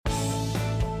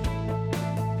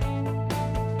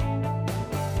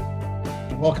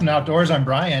Welcome to Outdoors. I'm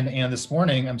Brian, and this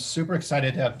morning I'm super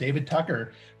excited to have David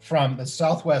Tucker from the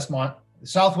Southwest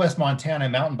Montana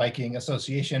Mountain Biking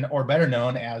Association, or better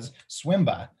known as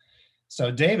SWMBA. So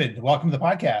David, welcome to the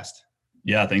podcast.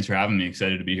 Yeah, thanks for having me.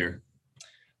 Excited to be here.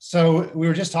 So we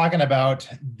were just talking about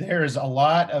there's a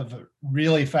lot of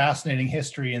really fascinating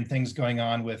history and things going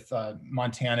on with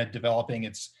Montana developing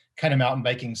its kind of mountain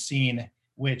biking scene,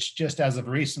 which just as of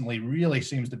recently really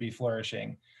seems to be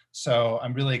flourishing. So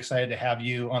I'm really excited to have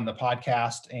you on the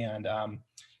podcast. And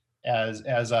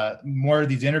as more of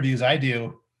these interviews I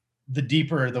do, the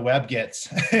deeper the web gets.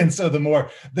 And so the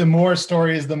more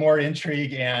stories, the more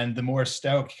intrigue, and the more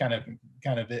stoke kind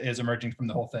of is emerging from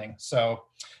the whole thing. So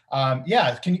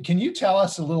can you tell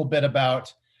us a little bit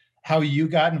about how you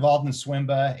got involved in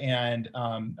SWMBA and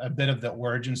a bit of the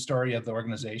origin story of the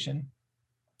organization?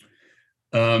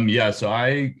 So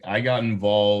I got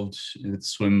involved with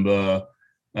SWMBA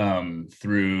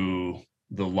through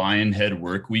the Lionhead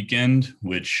Work Weekend,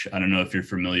 which I don't know if you're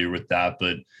familiar with that,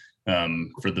 but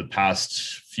for the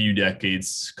past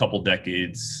couple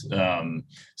decades,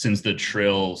 since the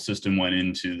trail system went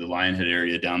into the Lionhead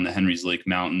area down the Henry's Lake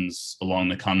Mountains along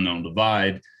the Continental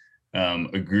Divide,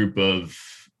 a group of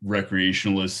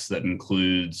recreationalists that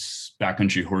includes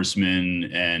backcountry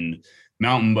horsemen and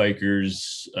mountain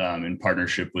bikers in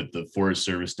partnership with the Forest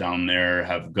Service down there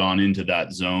have gone into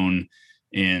that zone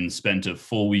and spent a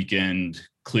full weekend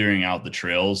clearing out the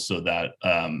trails so that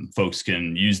folks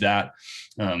can use that.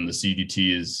 The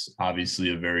CDT is obviously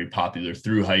a very popular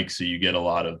through hike, so you get a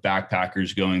lot of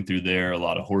backpackers going through there, a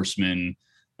lot of horsemen,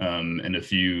 and a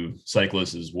few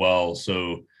cyclists as well.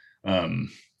 So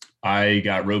I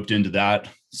got roped into that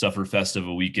Sufferfest of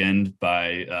a weekend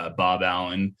by Bob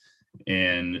Allen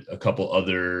and a couple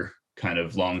other kind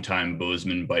of longtime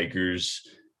Bozeman bikers,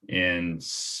 and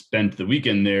spent the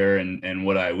weekend there. And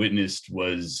what I witnessed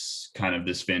was kind of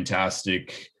this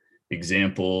fantastic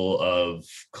example of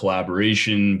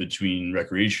collaboration between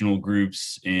recreational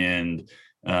groups and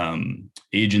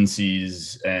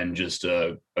agencies, and just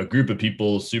a group of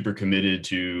people super committed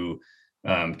to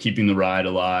keeping the ride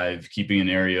alive, keeping an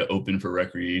area open for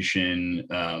recreation,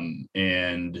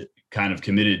 and kind of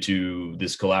committed to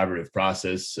this collaborative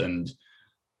process. And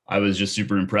I was just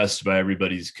super impressed by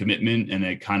everybody's commitment. And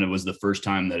it kind of was the first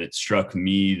time that it struck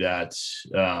me that,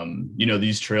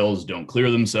 these trails don't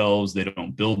clear themselves, they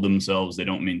don't build themselves, they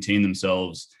don't maintain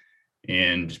themselves.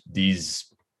 And these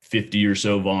 50 or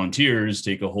so volunteers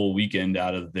take a whole weekend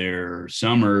out of their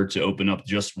summer to open up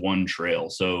just one trail.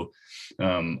 So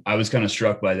I was kind of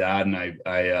struck by that. And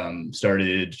I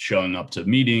started showing up to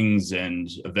meetings, and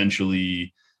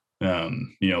eventually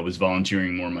was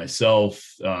volunteering more myself,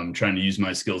 trying to use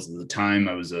my skills at the time.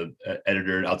 I was an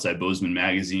editor at Outside Bozeman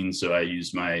magazine, so I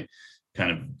used my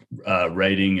kind of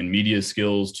writing and media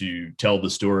skills to tell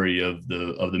the story of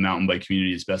the mountain bike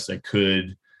community as best I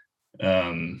could.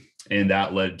 And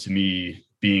that led to me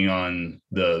being on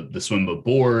the SWMBA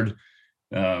board,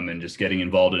 and just getting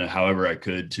involved in it however I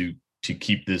could to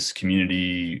keep this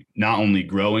community not only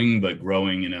growing, but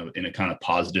growing in a kind of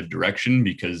positive direction,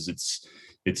 because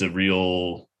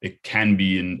it can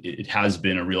be, and it has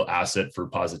been a real asset for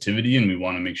positivity. And we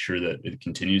want to make sure that it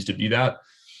continues to be that.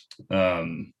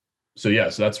 So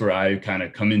that's where I kind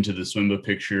of come into the SWMBA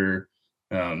picture.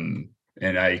 And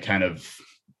I kind of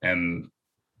am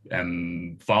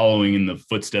following in the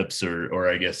footsteps, or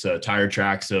I guess tire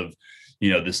tracks of,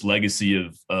 this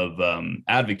legacy of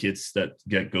advocates that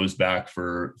goes back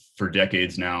for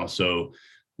decades now. So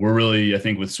we're really, I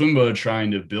think, with SWMBA trying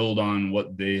to build on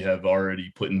what they have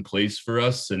already put in place for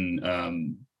us.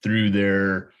 And through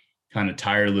their kind of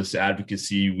tireless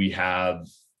advocacy, we have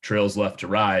trails left to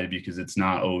ride, because it's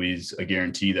not always a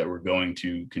guarantee that we're going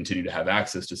to continue to have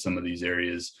access to some of these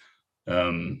areas.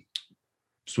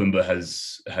 SWMBA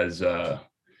has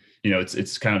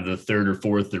it's kind of the third or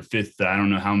fourth or fifth, I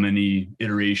don't know how many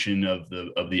iteration of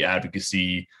the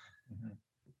advocacy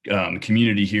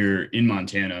community here in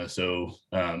Montana. So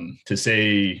to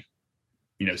say,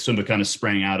 SWMBA kind of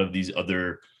sprang out of these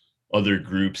other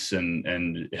groups, and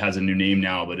it has a new name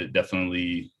now, but it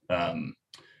definitely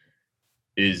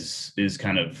is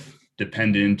kind of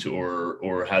dependent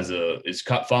or is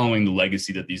following the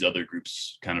legacy that these other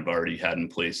groups kind of already had in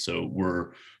place. So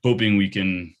we're hoping we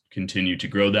can continue to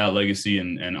grow that legacy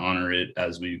and honor it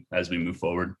as we move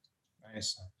forward.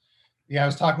 Nice. Yeah, I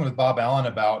was talking with Bob Allen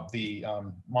about the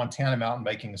Montana Mountain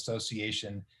Biking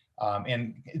Association,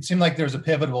 and it seemed like there was a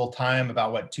pivotal time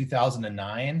about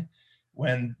 2009,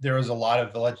 when there was a lot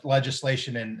of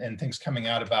legislation and things coming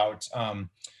out about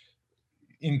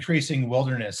increasing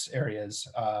wilderness areas,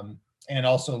 and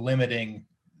also limiting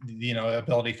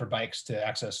ability for bikes to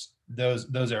access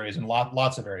those areas and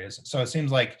lots of areas. So it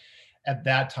seems like at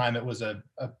that time it was a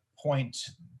point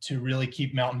to really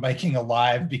keep mountain biking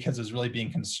alive because it was really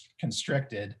being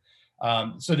constricted.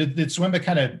 So did SWIMBA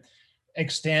kind of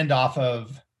extend off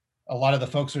of a lot of the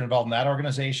folks that are involved in that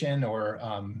organization, or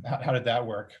how did that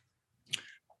work?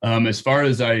 As far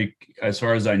as I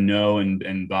know,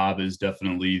 and Bob is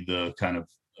definitely the kind of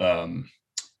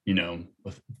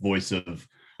voice of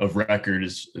record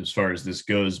as far as this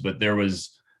goes. But there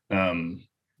was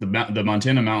the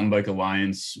Montana Mountain Bike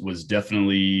Alliance was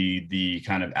definitely the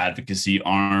kind of advocacy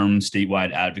arm,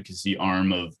 statewide advocacy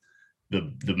arm of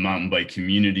the mountain bike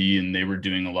community, and they were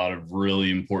doing a lot of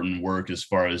really important work as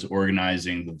far as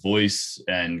organizing the voice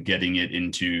and getting it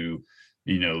into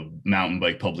mountain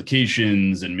bike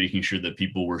publications and making sure that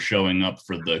people were showing up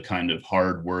for the kind of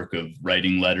hard work of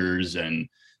writing letters and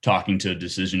talking to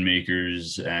decision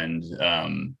makers and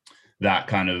that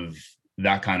kind of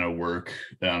work.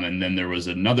 And then there was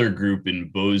another group in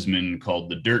Bozeman called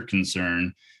the Dirt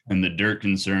Concern, and the Dirt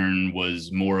Concern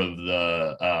was more of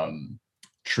the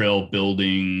trail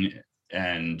building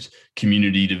and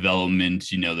community development,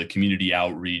 the community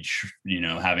outreach,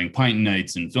 having pint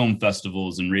nights and film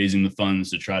festivals and raising the funds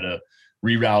to try to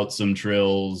reroute some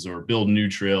trails or build new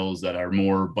trails that are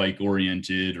more bike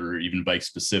oriented or even bike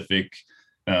specific.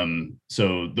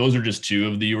 So those are just two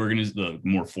of the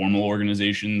more formal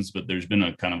organizations, but there's been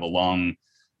a kind of a long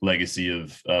legacy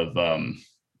of the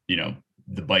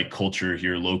bike culture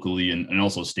here locally and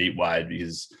also statewide,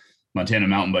 because Montana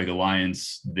Mountain Bike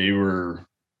Alliance,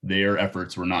 their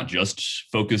efforts were not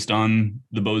just focused on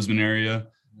the Bozeman area.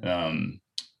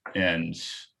 And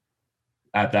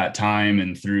at that time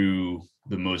and through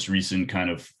the most recent kind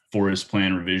of forest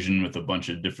plan revision with a bunch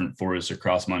of different forests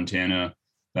across Montana,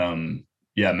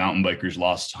 mountain bikers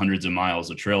lost hundreds of miles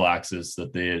of trail access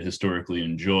that they had historically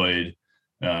enjoyed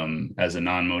as a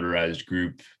non-motorized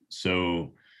group.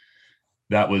 So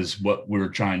that was what we were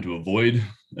trying to avoid,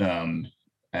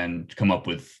 and come up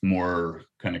with more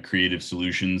kind of creative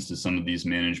solutions to some of these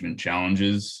management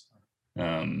challenges.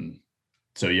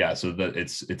 So that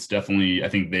it's definitely, I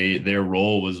think their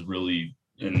role was really,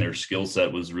 and their skill set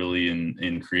was really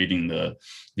in creating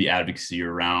the advocacy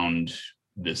around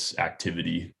this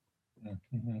activity.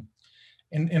 Mm-hmm.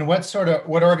 And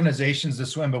what organizations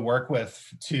does SWIMBA work with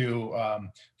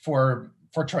for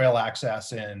trail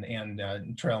access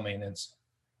and trail maintenance?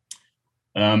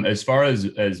 As far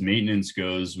as maintenance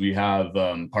goes, we have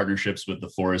partnerships with the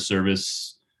Forest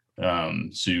Service.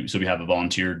 So we have a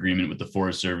volunteer agreement with the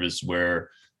Forest Service where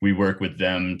we work with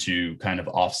them to kind of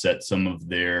offset some of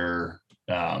their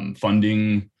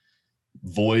funding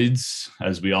voids.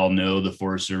 As we all know, the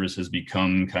Forest Service has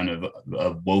become kind of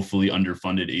a woefully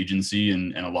underfunded agency,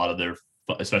 and a lot of their,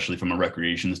 especially from a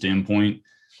recreation standpoint,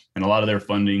 and a lot of their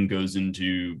funding goes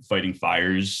into fighting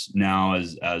fires now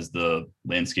as the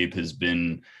landscape has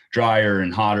been drier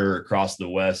and hotter across the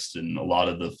West, and a lot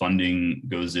of the funding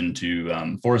goes into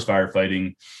forest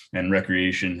firefighting, and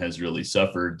recreation has really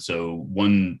suffered. So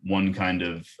one kind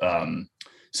of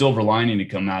silver lining to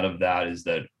come out of that is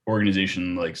that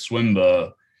organization like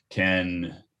SWIMBA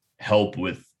can help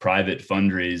with private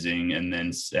fundraising and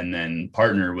then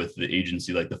partner with the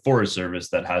agency like the Forest Service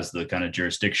that has the kind of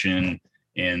jurisdiction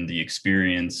and the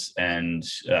experience and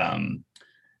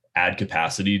add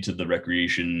capacity to the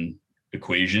recreation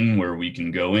equation, where we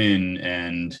can go in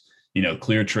and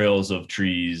clear trails of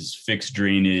trees, fix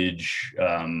drainage,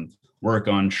 work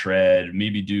on tread,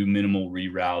 maybe do minimal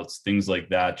reroutes, things like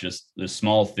that. Just the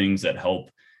small things that help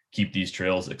keep these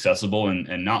trails accessible,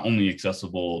 and not only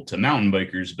accessible to mountain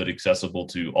bikers, but accessible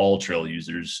to all trail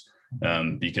users.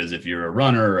 Because if you're a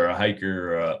runner or a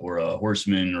hiker or a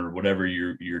horseman or whatever,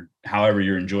 however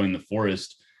you're enjoying the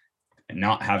forest, and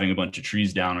not having a bunch of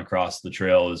trees down across the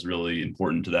trail is really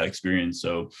important to that experience.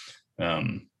 So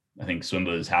I think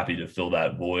SWIMBA is happy to fill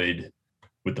that void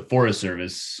with the Forest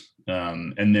Service.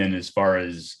 And then as far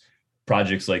as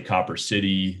projects like Copper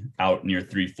City out near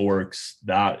Three Forks,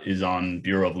 that is on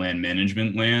Bureau of Land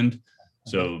Management land.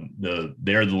 So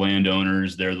they're the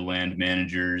landowners, they're the land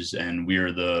managers, and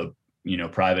we're the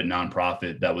private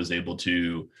nonprofit that was able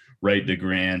to write the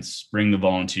grants, bring the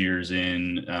volunteers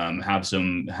in, have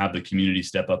the community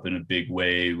step up in a big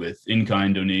way with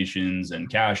in-kind donations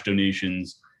and cash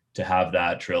donations to have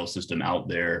that trail system out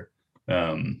there.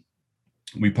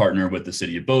 We partner with the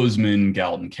city of Bozeman,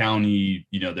 Gallatin County.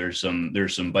 There's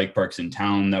some bike parks in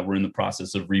town that we're in the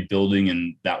process of rebuilding,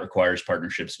 and that requires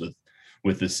partnerships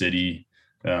with the city.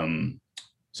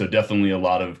 So definitely a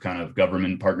lot of kind of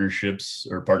government partnerships,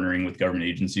 or partnering with government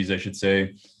agencies, I should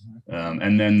say.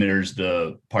 And then there's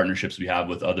the partnerships we have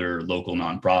with other local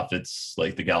nonprofits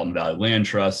like the Gallatin Valley Land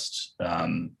Trust.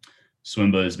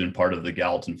 SWMBA has been part of the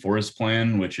Gallatin Forest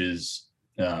Plan, which is,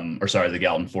 the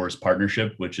Gallatin Forest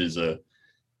Partnership, which is a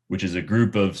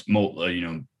group of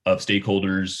of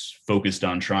stakeholders focused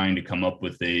on trying to come up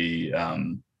with a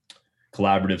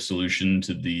collaborative solution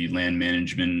to the land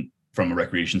management, from a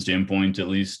recreation standpoint, at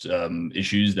least,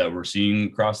 issues that we're seeing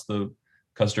across the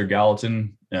Custer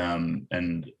Gallatin.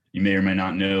 And you may or may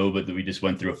not know, but we just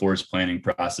went through a forest planning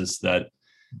process that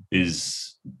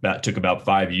took about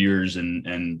 5 years.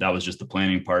 And that was just the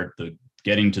planning part. The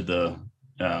getting to the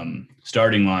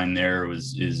starting line there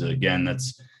is again,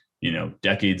 that's,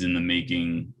 decades in the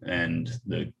making. And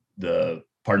the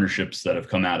partnerships that have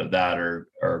come out of that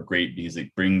are great, because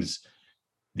it brings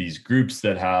these groups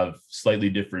that have slightly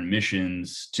different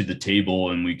missions to the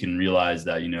table, and we can realize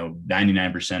that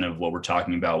 99% of what we're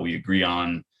talking about we agree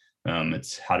on.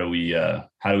 It's how do we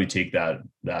take that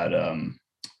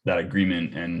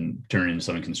agreement and turn it into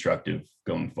something constructive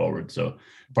going forward. So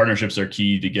partnerships are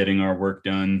key to getting our work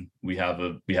done. We have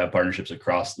partnerships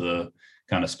across the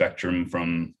kind of spectrum,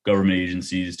 from government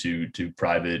agencies to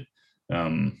private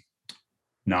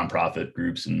nonprofit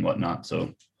groups and whatnot.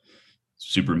 So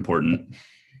super important.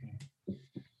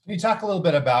 Can you talk a little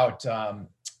bit about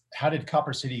how did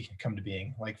Copper City come to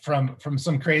being? Like from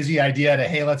some crazy idea to,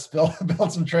 hey, let's build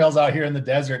some trails out here in the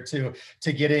desert, to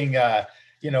getting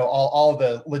all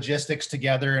the logistics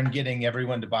together and getting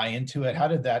everyone to buy into it. How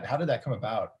did that come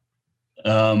about?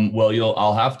 Well,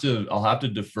 I'll have to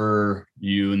defer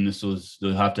you, and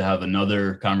you'll have to have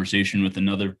another conversation with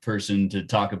another person to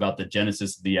talk about the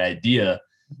genesis of the idea,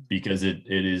 because it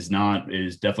is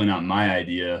definitely not my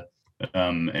idea.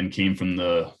 And came from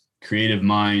the creative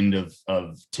mind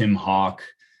of Tim Hawk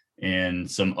and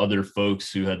some other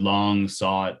folks who had long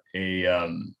sought a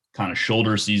kind of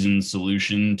shoulder season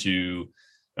solution to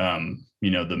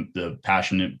the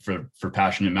passionate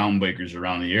mountain bikers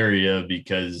around the area.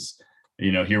 Because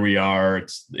here we are,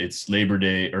 it's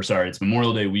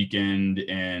Memorial Day weekend,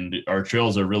 and our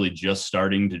trails are really just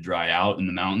starting to dry out in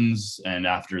the mountains. And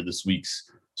after this week's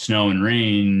snow and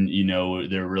rain,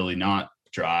 they're really not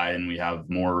dry, and we have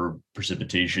more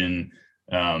precipitation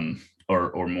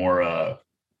or more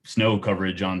snow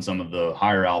coverage on some of the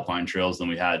higher alpine trails than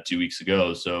we had 2 weeks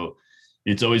ago. So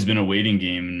it's always been a waiting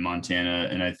game in Montana.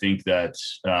 And I think that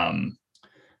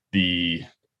the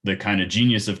kind of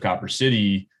genius of Copper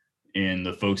City and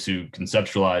the folks who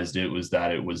conceptualized it was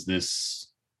that it was this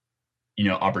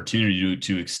opportunity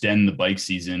to extend the bike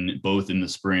season both in the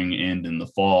spring and in the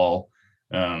fall.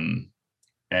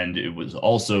 And it was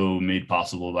also made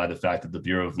possible by the fact that the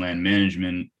Bureau of Land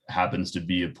Management happens to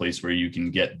be a place where you can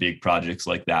get big projects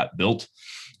like that built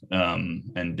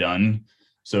and done.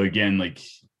 So again, like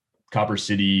Copper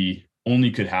City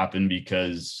only could happen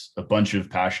because a bunch of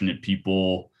passionate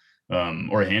people,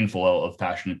 or a handful of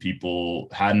passionate people,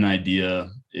 had an idea.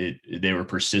 They were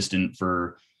persistent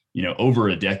for over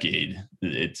a decade.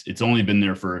 It's only been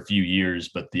there for a few years,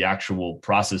 but the actual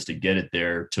process to get it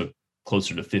there took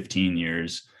closer to 15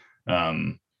 years.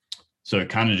 So it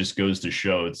kind of just goes to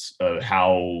show it's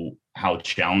how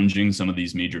challenging some of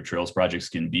these major trails projects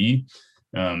can be.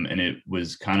 And it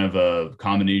was kind of a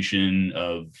combination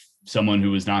of someone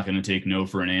who was not going to take no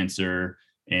for an answer,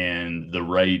 and the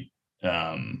right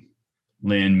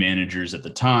land managers at the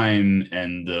time,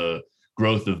 and the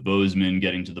growth of Bozeman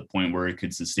getting to the point where it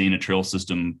could sustain a trail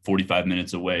system 45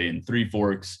 minutes away in Three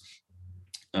Forks,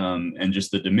 and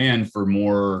just the demand for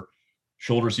more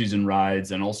shoulder season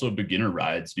rides and also beginner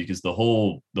rides, because the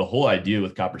whole idea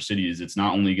with Copper City is it's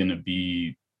not only going to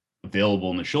be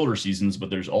available in the shoulder seasons, but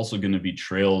there's also going to be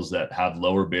trails that have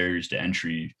lower barriers to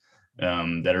entry,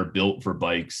 that are built for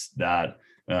bikes, that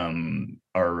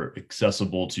are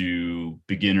accessible to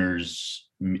beginners,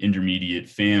 intermediate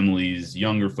families,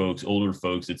 younger folks, older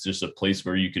folks. It's just a place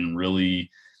where you can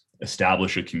really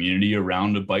establish a community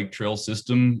around a bike trail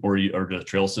system, or the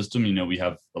trail system. We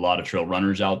have a lot of trail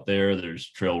runners out there. There's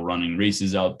trail running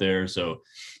races out there. So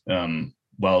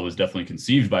while it was definitely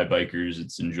conceived by bikers,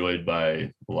 it's enjoyed by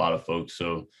a lot of folks.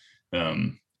 So,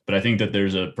 but I think that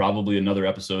there's probably another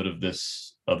episode of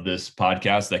this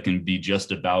podcast that can be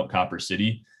just about Copper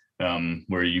City,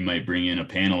 where you might bring in a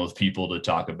panel of people to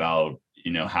talk about,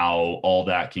 how all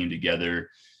that came together,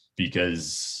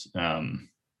 because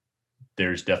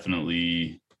there's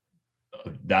definitely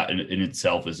that in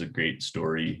itself is a great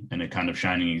story and a kind of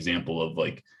shining example of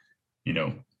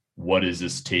what does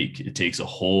this take? It takes a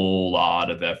whole lot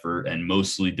of effort, and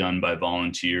mostly done by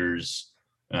volunteers,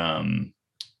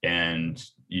 and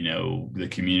the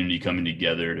community coming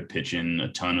together to pitch in a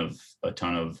ton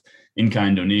of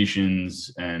in-kind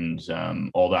donations and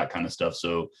all that kind of stuff.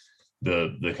 So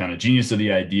the kind of genius of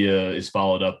the idea is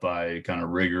followed up by kind of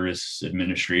rigorous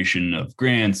administration of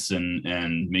grants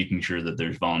and making sure that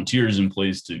there's volunteers in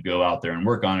place to go out there and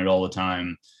work on it all the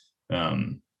time.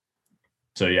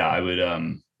 So yeah, I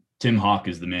would Tim Hawk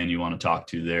is the man you want to talk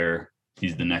to there.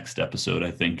 He's the next episode,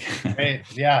 I think. Right.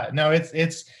 Yeah. No,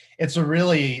 it's a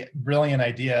really brilliant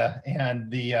idea,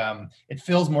 and it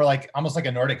feels more like almost like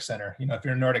a Nordic center. If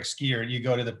you're a Nordic skier, you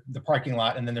go to the parking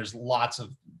lot, and then there's lots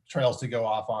of trails to go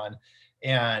off on,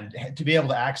 and to be able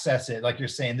to access it, like you're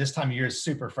saying, this time of year is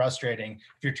super frustrating.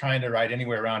 If you're trying to ride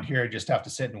anywhere around here, you just have to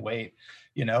sit and wait,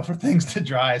 for things to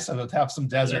dry. So to have some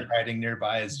desert riding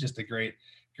nearby is just a great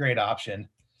option.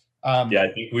 Yeah,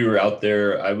 I think we were out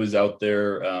there. I was out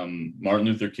there Martin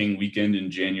Luther King weekend in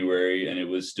January, and it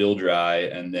was still dry.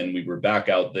 And then we were back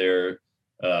out there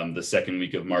the second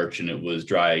week of March, and it was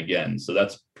dry again. So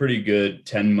that's pretty good.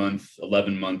 10-month,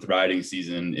 11-month riding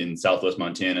season in Southwest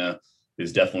Montana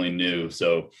is definitely new.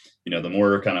 So, the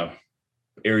more kind of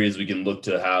areas we can look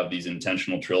to have these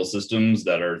intentional trail systems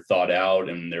that are thought out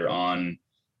and they're on,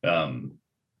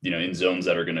 in zones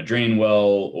that are going to drain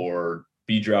well or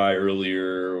be dry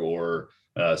earlier or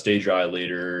stay dry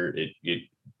later, it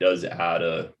does add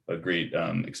a great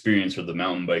experience for the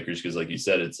mountain bikers, because like you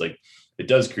said, it's like it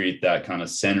does create that kind of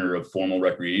center of formal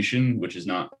recreation, which is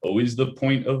not always the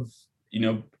point of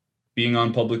being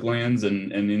on public lands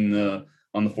and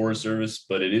on the Forest Service,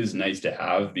 but it is nice to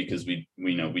have because we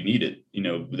know we need it.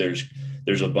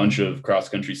 There's a bunch of cross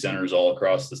country centers all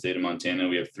across the state of Montana.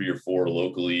 We have 3 or 4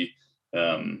 locally,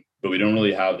 but we don't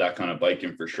really have that kind of bike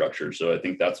infrastructure. So I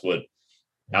think that's what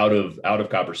out of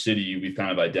Copper City, we've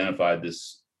kind of identified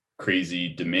this crazy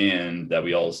demand that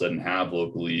we all of a sudden have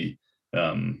locally.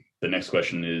 The next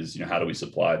question is, how do we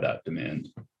supply that demand?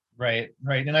 Right.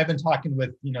 And I've been talking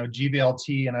with,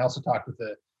 GBLT, and I also talked with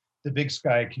the Big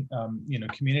Sky,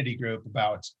 community group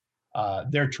about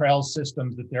their trail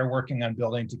systems that they're working on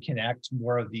building to connect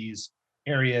more of these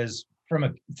areas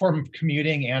from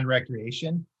commuting and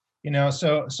recreation.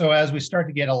 So as we start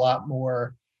to get a lot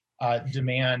more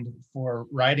demand for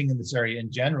riding in this area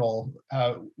in general,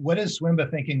 what is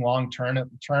SWMBA thinking long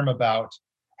term about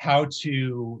how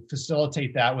to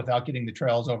facilitate that without getting the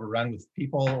trails overrun with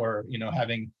people or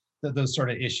having those sort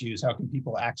of issues? How can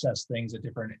people access things at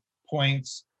different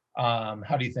points?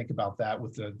 How do you think about that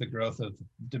with the growth of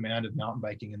demand of mountain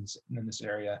biking in this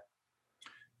area?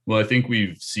 Well, I think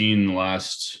we've seen the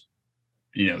last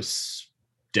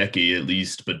decade at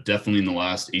least, but definitely in the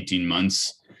last 18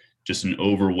 months, just an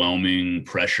overwhelming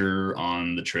pressure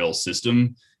on the trail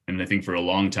system. And I think for a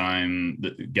long time,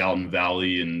 the Gallatin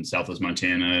Valley and Southwest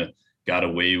Montana got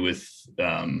away with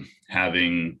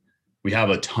we have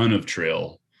a ton of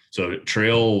trail. So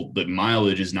the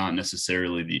mileage is not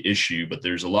necessarily the issue, but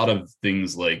there's a lot of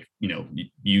things like,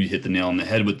 you hit the nail on the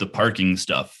head with the parking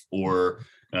stuff, or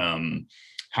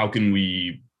how can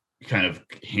we kind of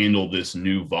handle this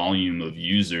new volume of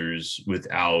users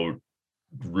without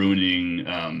ruining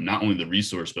not only the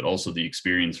resource, but also the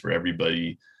experience for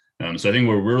everybody. So I think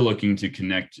where we're looking to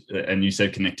connect, and you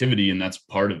said connectivity, and that's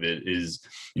part of it, is,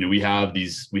 we have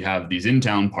these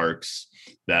in-town parks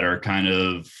that are kind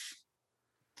of,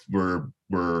 were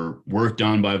worked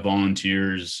on by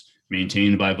volunteers,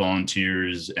 maintained by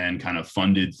volunteers, and kind of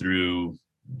funded through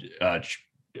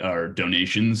our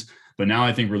donations. But now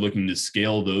I think we're looking to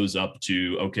scale those up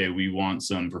to, okay, we want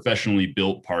some professionally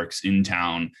built parks in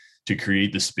town to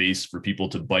create the space for people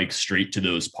to bike straight to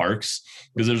those parks,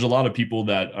 because there's a lot of people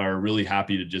that are really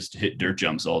happy to just hit dirt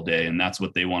jumps all day, and that's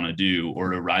what they want to do, or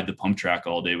to ride the pump track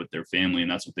all day with their family,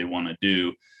 and that's what they want to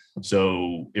do.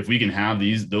 So if we can have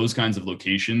those kinds of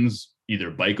locations,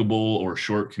 either bikeable or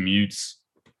short commutes,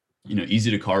 easy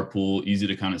to carpool, easy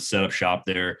to kind of set up shop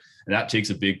there, that takes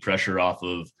a big pressure off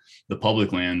of the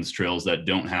public lands trails that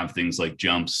don't have things like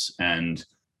jumps and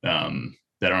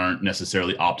that aren't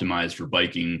necessarily optimized for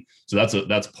biking. So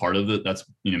that's part of it. That's,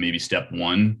 maybe step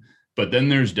one. But then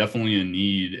there's definitely a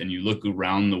need, and you look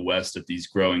around the West at these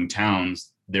growing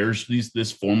towns, there's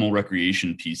this formal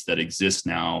recreation piece that exists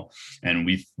now, and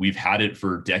we've had it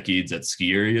for decades at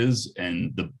ski areas,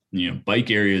 and the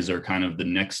bike areas are kind of the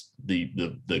next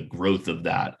the growth of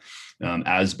that,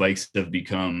 as bikes have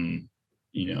become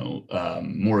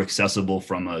more accessible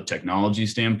from a technology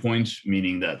standpoint,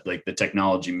 meaning that like the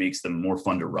technology makes them more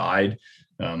fun to ride.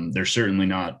 They're certainly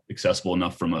not accessible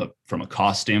enough from a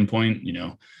cost standpoint.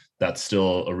 That's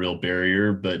still a real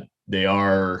barrier, but they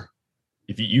are.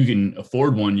 If you can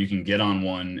afford one, you can get on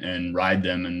one and ride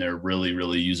them, and they're really,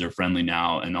 really user friendly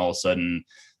now. And all of a sudden,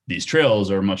 these trails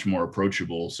are much more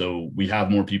approachable. So we have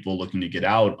more people looking to get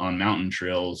out on mountain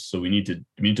trails. So we need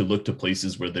to look to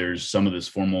places where there's some of this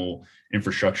formal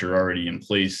infrastructure already in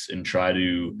place and try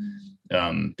to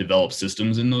develop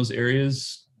systems in those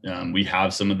areas. We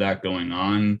have some of that going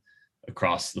on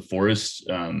across the forest,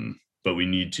 but we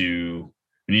need to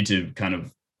kind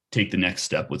of take the next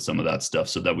step with some of that stuff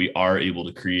so that we are able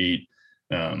to create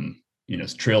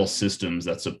trail systems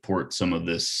that support some of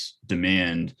this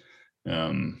demand,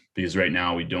 because right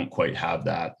now we don't quite have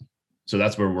that. So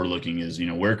that's where we're looking is,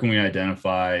 where can we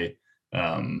identify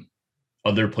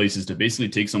other places to basically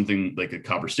take something like a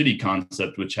Copper City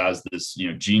concept, which has this,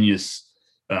 genius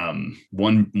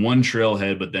one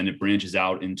trailhead, but then it branches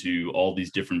out into all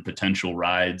these different potential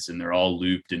rides, and they're all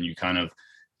looped, and you kind of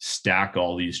stack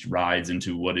all these rides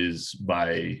into what is,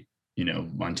 by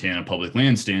Montana public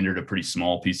land standard, a pretty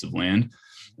small piece of land.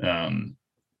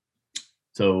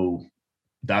 So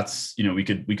that's, we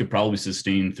could probably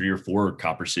sustain 3 or 4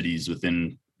 Copper Cities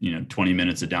within 20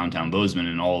 minutes of downtown Bozeman,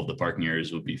 and all of the parking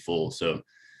areas would be full. So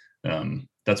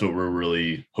that's what we're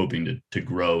really hoping to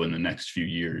grow in the next few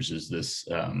years, is this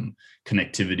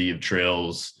connectivity of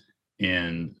trails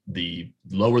and the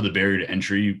lower the barrier to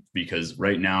entry, because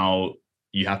right now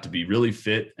you have to be really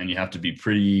fit and you have to be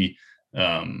pretty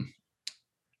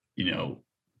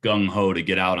gung-ho to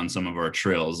get out on some of our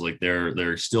trails. Like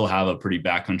they're still have a pretty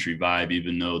backcountry vibe,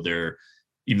 even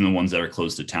the ones that are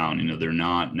close to town, they're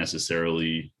not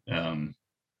necessarily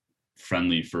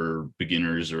friendly for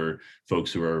beginners or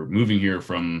folks who are moving here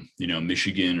from,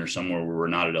 Michigan or somewhere where we're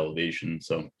not at elevation.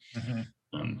 So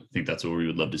I think that's what we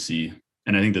would love to see.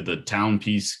 And I think that the town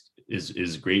piece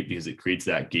is great because it creates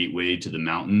that gateway to the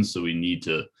mountains. So we need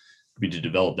to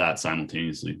develop that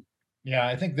simultaneously. Yeah,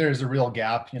 I think there's a real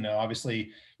gap.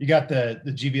 Obviously you got the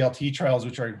GVLT trails,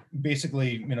 which are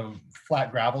basically,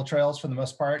 flat gravel trails for the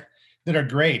most part, that are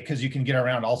great because you can get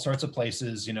around all sorts of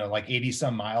places, like 80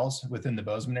 some miles within the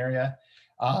Bozeman area.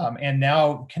 And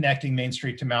now connecting Main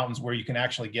Street to mountains where you can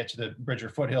actually get to the Bridger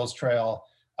Foothills Trail,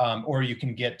 or you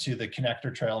can get to the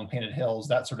Connector Trail and Painted Hills,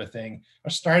 that sort of thing,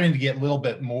 are starting to get a little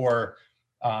bit more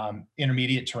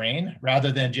intermediate terrain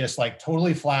rather than just like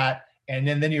totally flat. And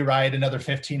then you ride another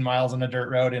 15 miles on a dirt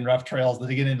road in rough trails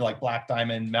that get into like Black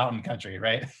Diamond mountain country,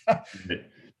 right?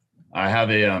 I have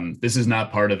this is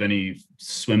not part of any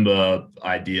SWMBA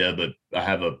idea, but I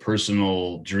have a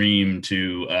personal dream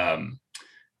to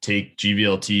take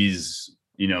GVLT's,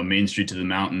 Main Street to the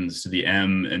mountains to the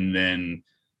M. And then,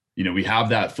 we have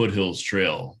that Foothills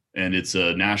Trail, and it's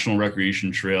a national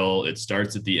recreation trail. It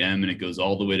starts at the M and it goes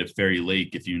all the way to Ferry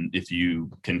Lake. If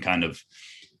you can kind of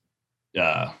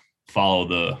follow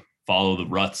the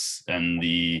ruts and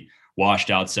the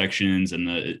washed out sections, and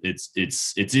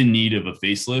it's in need of a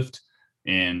facelift.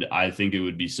 And I think it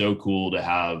would be so cool to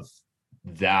have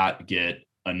that get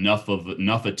enough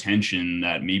attention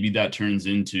that maybe that turns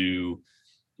into,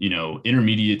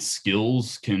 intermediate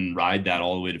skills can ride that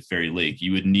all the way to Ferry Lake.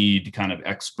 You would need kind of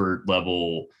expert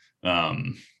level,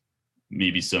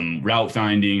 maybe some route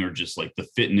finding or just like the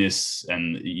fitness.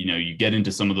 And, you get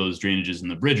into some of those drainages in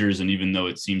the Bridgers. And even though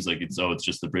it seems like it's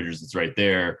just the Bridgers, it's right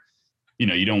there.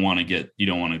 You don't want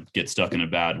to get stuck in a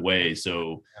bad way.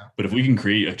 So, but if we can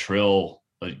create a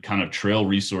kind of trail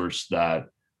resource that,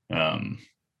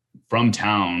 from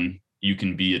town, you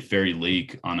can be at Ferry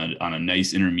Lake on a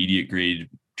nice intermediate grade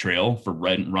trail for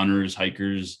runners,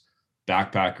 hikers,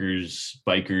 backpackers,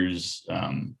 bikers,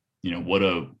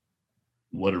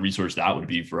 what a resource that would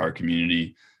be for our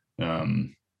community.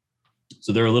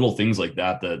 So there are little things like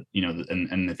that,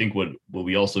 and I think what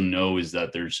we also know is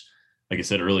that there's, like I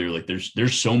said earlier, like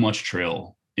there's so much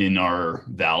trail in our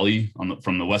valley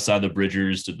from the west side of the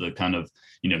Bridgers to the kind of,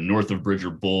 north of Bridger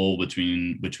Bowl,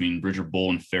 between Bridger Bowl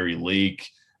and Ferry Lake.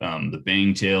 The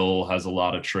Bangtail has a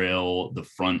lot of trail. The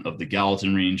front of the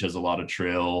Gallatin Range has a lot of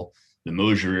trail. The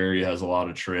Mosier area has a lot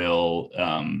of trail.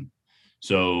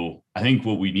 So I think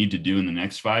what we need to do in the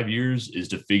next 5 years is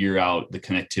to figure out the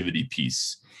connectivity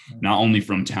piece, not only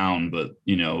from town, but,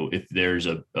 if there's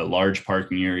a large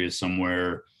parking area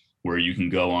somewhere where you can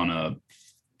go on a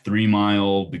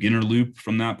 3-mile beginner loop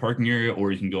from that parking area,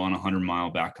 or you can go on a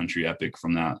 100-mile backcountry epic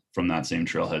from that same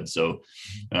trailhead. So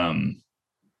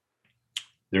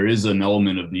there is an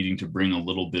element of needing to bring a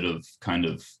little bit of kind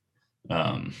of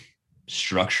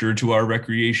structure to our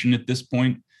recreation at this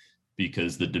point,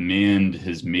 because the demand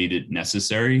has made it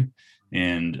necessary.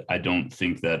 And I don't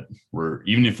think that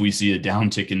even if we see a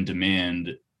downtick in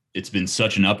demand, it's been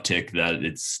such an uptick that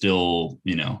it's still,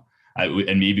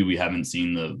 and maybe we haven't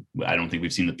seen I don't think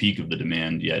we've seen the peak of the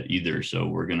demand yet either. So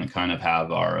we're going to kind of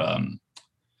have our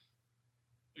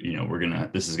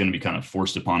this is going to be kind of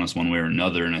forced upon us one way or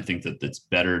another. And I think that it's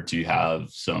better to have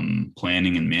some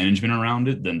planning and management around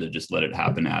it than to just let it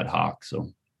happen ad hoc.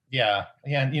 So yeah,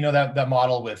 and that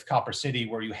model with Copper City,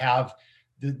 where you have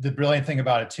the brilliant thing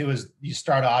about it too is you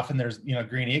start off and there's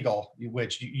Green Eagle,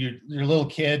 which your little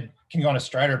kid can go on a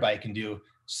Strider bike and do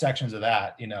sections of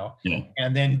that, yeah.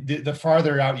 And then the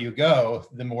farther out you go,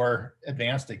 the more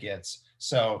advanced it gets.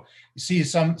 So you see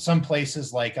some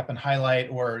places like up in Highlight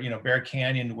or Bear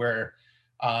Canyon where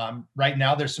right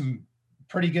now there's some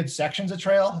pretty good sections of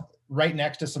trail right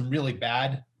next to some really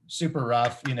bad, super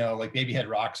rough, like baby head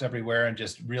rocks everywhere and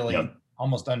just really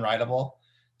almost unrideable.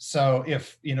 So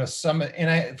if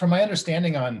from my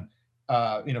understanding on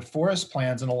forest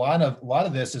plans, and a lot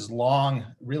of this is long,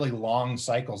 really long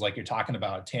cycles, like you're talking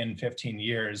about 10, 15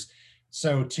 years.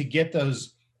 So to get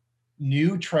those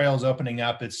new trails opening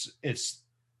up, it's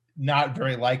not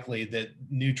very likely that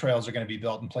new trails are going to be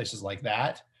built in places like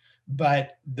that.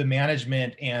 But the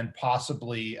management and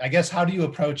possibly, I guess, how do you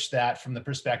approach that from the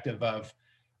perspective of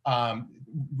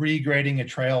regrading a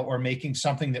trail or making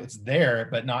something that was there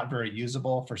but not very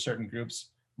usable for certain groups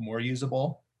more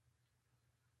usable?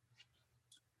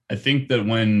 I think that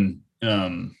when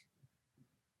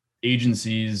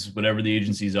agencies, whatever the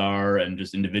agencies are, and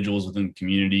just individuals within the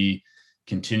community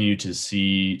continue to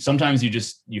see, sometimes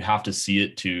you have to see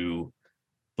it to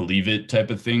believe it type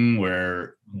of thing,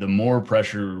 where the more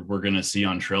pressure we're going to see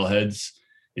on trailheads,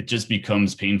 it just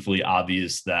becomes painfully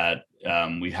obvious that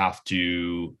we have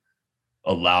to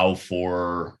allow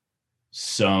for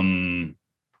some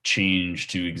change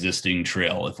to existing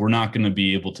trail. If we're not going to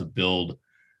be able to build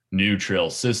new trail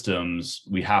systems,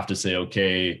 we have to say,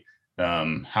 okay,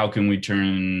 how can we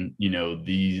turn,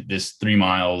 this 3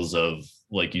 miles of,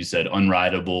 like you said,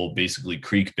 unrideable, basically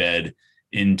creek bed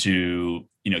into,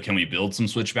 can we build some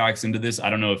switchbacks into this? I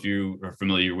don't know if you are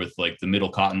familiar with like the Middle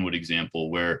Cottonwood example,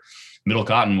 where Middle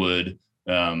Cottonwood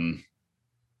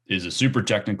is a super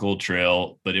technical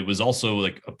trail, but it was also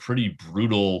like a pretty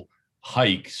brutal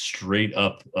hike straight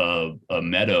up a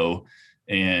meadow.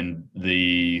 And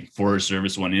the Forest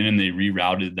Service went in and they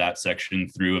rerouted that section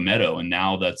through a meadow. And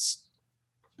now that's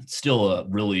still a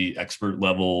really expert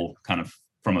level kind of,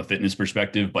 from a fitness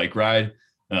perspective, bike ride.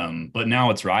 But now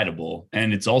it's rideable,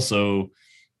 and it's also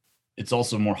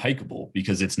more hikeable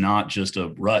because it's not just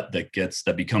a rut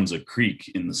that becomes a creek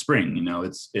in the spring.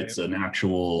 It's an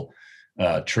actual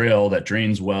trail that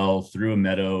drains well through a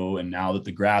meadow. And now that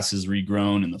the grass is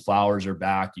regrown and the flowers are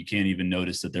back, you can't even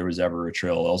notice that there was ever a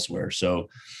trail elsewhere. So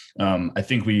I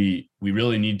think we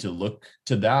really need to look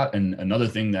to that. And another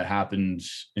thing that happened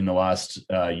in the last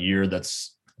year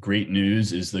that's great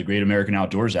news is the Great American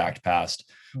Outdoors Act passed,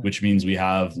 which means we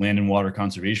have Land and Water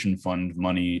Conservation Fund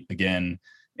money again,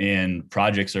 and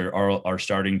projects are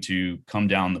starting to come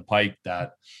down the pike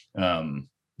that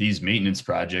these maintenance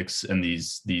projects and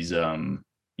these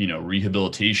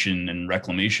rehabilitation and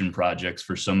reclamation projects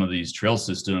for some of these trail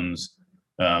systems,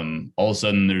 all of a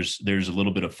sudden there's a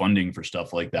little bit of funding for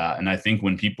stuff like that. And I think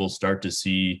when people start to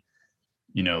see,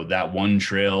 that one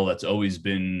trail that's always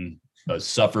been a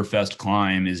sufferfest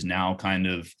climb is now kind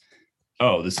of,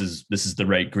 oh, this is the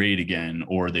right grade again,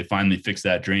 or they finally fix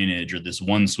that drainage, or this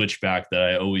one switchback that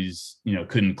I always,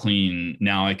 couldn't clean,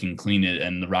 now I can clean it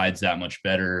and the ride's that much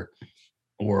better,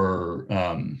 or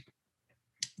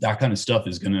that kind of stuff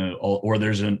is gonna, or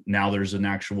there's an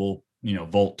actual,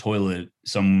 vault toilet,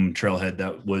 some trailhead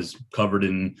that was covered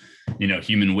in,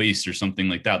 human waste or something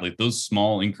like that. Like those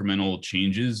small incremental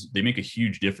changes, they make a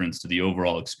huge difference to the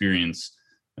overall experience.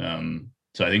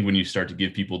 So I think when you start to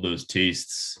give people those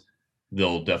tastes,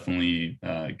 they'll definitely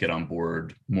get on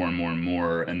board more and more and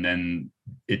more. And then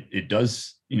it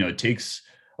does, it takes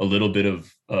a little bit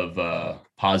of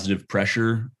positive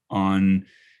pressure on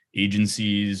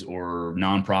agencies or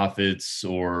nonprofits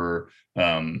or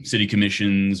city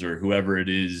commissions or whoever it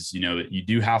is. You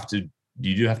do have to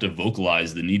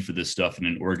vocalize the need for this stuff in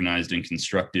an organized and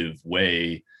constructive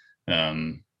way,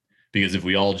 because if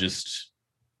we all just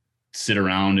sit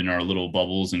around in our little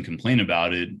bubbles and complain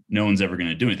about it, no one's ever going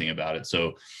to do anything about it.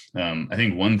 So I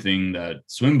think one thing that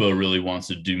SWMBA really wants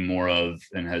to do more of,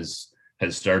 and has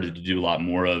started to do a lot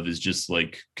more of, is just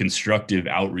like constructive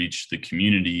outreach to the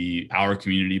community, our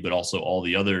community, but also all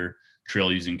the other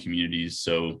trail using communities.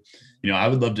 So, I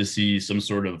would love to see some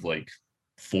sort of like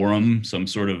forum, some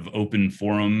sort of open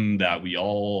forum that we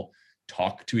all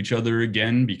talk to each other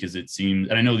again, because it seems,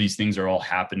 and I know these things are all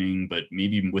happening, but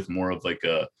maybe with more of like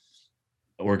a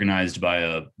organized by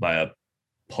a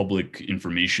public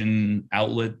information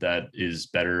outlet that is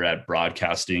better at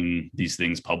broadcasting these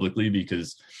things publicly,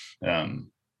 because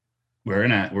we're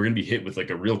gonna be hit with like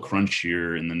a real crunch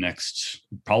here in the next,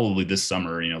 probably this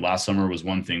summer. Last summer was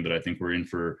one thing, but I think we're in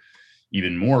for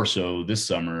even more so this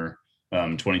summer,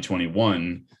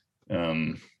 2021.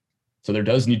 So there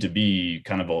does need to be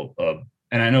kind of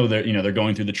and I know that they're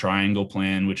going through the triangle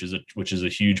plan, which is a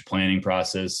huge planning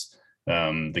process.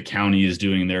 The county is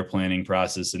doing their planning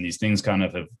process, and these things kind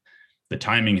of have, the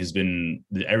timing has been,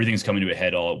 everything's coming to a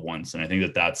head all at once. And I think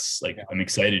that that's like, I'm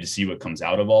excited to see what comes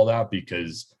out of all that,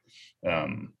 because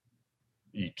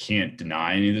you can't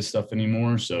deny any of this stuff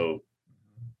anymore. So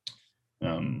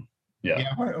yeah.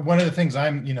 One of the things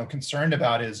I'm concerned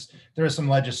about is there was some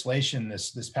legislation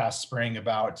this past spring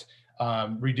about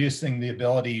reducing the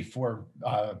ability for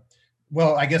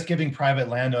I guess giving private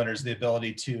landowners the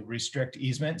ability to restrict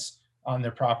easements on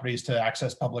their properties to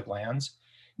access public lands.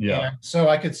 Yeah. And so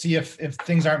I could see if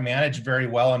things aren't managed very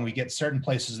well and we get certain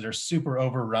places that are super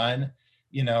overrun,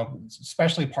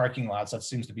 especially parking lots, that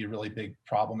seems to be a really big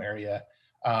problem area.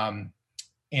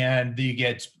 And you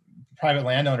get private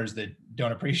landowners that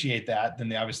don't appreciate that, then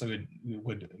they obviously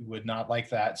would not like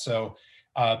that. So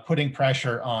putting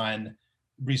pressure on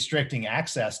restricting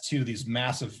access to these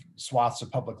massive swaths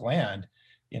of public land,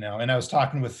 and I was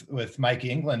talking with Mike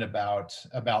England about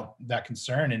that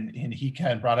concern, and he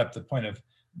kind of brought up the point of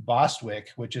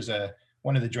Bostwick, which is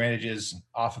one of the drainages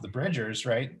off of the Bridgers,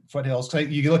 right? Foothills. So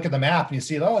you look at the map and you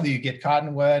see, you get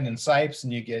Cottonwood and Sipes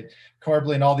and you get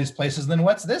Corbly and all these places. Then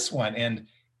what's this one? And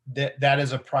that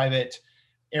is a private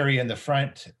area in the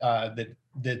front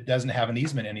that doesn't have an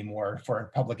easement anymore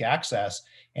for public access.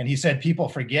 And he said people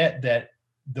forget that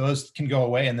those can go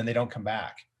away and then they don't come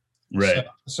back. Right.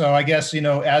 So I guess,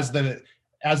 as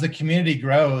the community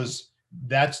grows,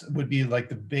 that would be like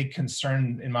the big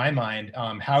concern in my mind.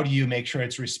 How do you make sure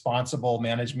it's responsible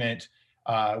management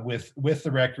with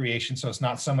the recreation, so it's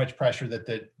not so much pressure that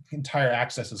the entire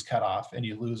access is cut off and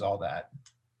you lose all that?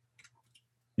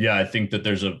 Yeah, I think that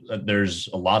there's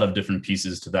a lot of different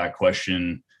pieces to that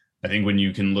question. I think when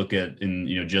you can look at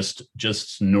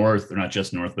just north, or not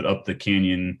just north, but up the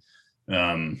canyon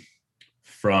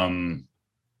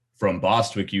from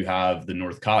Bostwick, you have the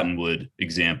North Cottonwood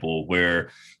example,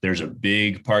 where there's a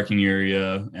big parking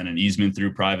area and an easement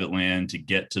through private land to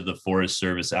get to the Forest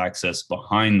Service access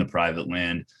behind the private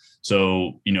land.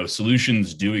 So,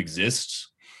 solutions do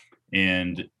exist,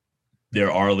 and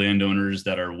there are landowners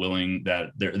that are willing,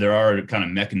 that there are kind of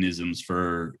mechanisms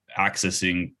for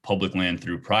accessing public land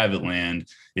through private land.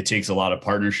 It takes a lot of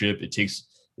partnership. It takes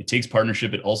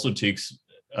partnership. It also takes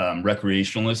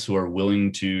recreationalists who are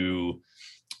willing to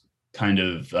kind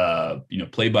of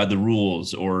play by the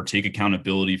rules or take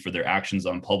accountability for their actions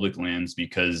on public lands,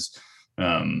 because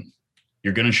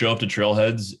you're going to show up to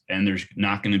trailheads and there's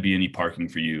not going to be any parking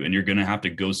for you, and you're going to have to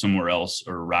go somewhere else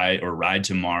or ride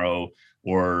tomorrow,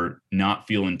 or not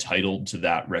feel entitled to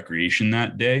that recreation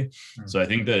that day. Mm-hmm. So I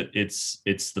think that it's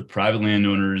the private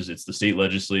landowners, it's the state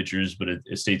legislatures, but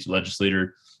state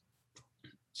legislators,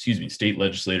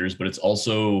 but it's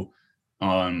also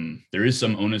there is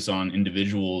some onus on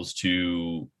individuals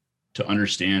to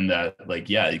understand that,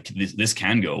 this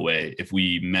can go away if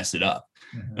we mess it up.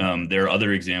 Mm-hmm. There are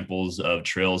other examples of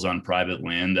trails on private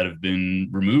land that have been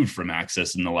removed from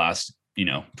access in the last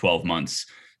 12 months.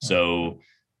 Mm-hmm. So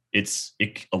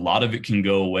a lot of it can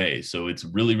go away. So it's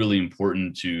really, really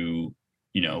important to,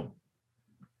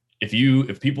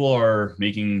 if people are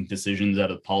making decisions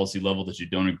at a policy level that you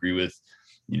don't agree with,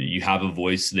 you have a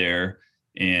voice there,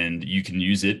 and you can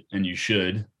use it, and you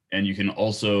should. And you can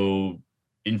also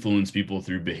influence people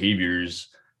through behaviors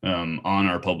on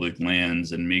our public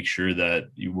lands, and make sure that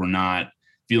we're not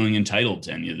feeling entitled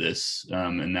to any of this,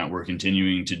 and that we're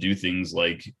continuing to do things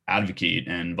like advocate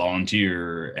and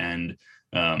volunteer. And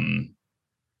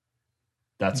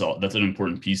that's an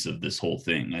important piece of this whole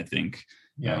thing, I think.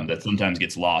 That sometimes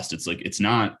gets lost. It's like, it's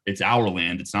our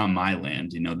land, it's not my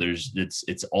land.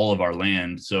 It's all of our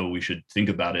land. So we should think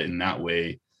about it in that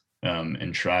way,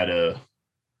 and try to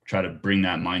bring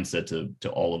that mindset to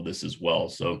all of this as well.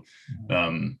 So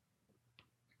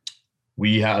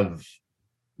we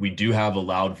do have a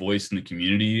loud voice in the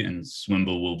community, and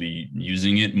SWIMBA will be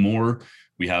using it more.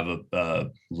 We have a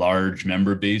large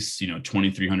member base,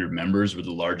 2,300 members. We're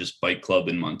the largest bike club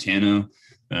in Montana.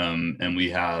 And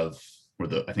we're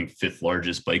the, I think, 5th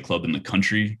largest bike club in the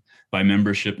country by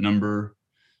membership number.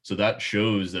 So that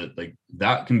shows that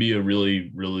that can be a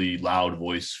really, really loud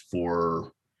voice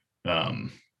for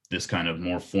this kind of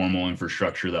more formal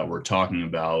infrastructure that we're talking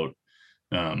about.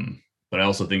 But I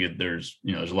also think there's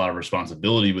a lot of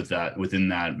responsibility with that, within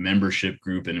that membership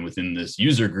group and within this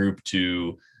user group,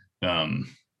 to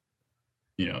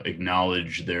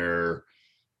acknowledge their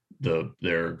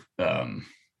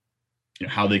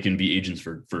how they can be agents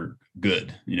for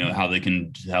good, how they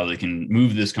can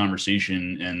move this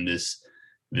conversation and this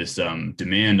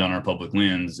demand on our public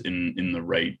lands in the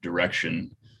right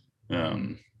direction.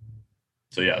 So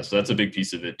that's a big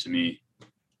piece of it to me.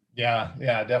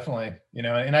 Yeah, definitely.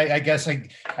 And I guess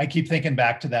I keep thinking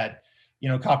back to that,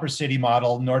 Copper City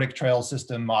model, Nordic Trail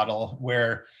System model,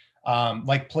 where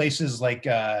like places like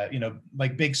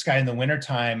like Big Sky in the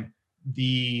wintertime,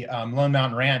 the Lone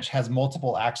Mountain Ranch has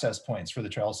multiple access points for the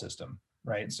trail system,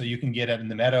 right? So you can get it in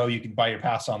the meadow, you can buy your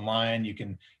pass online, you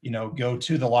can go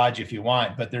to the lodge if you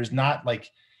want, but there's not like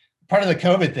part of the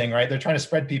COVID thing, right? They're trying to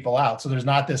spread people out, so there's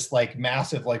not this like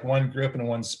massive like one group in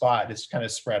one spot. It's kind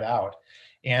of spread out.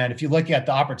 And if you look at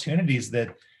the opportunities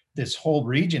that this whole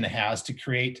region has to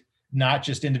create not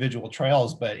just individual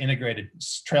trails, but integrated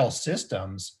trail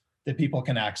systems that people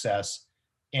can access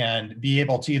and be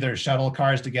able to either shuttle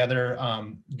cars together,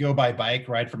 go by bike,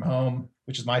 ride from home,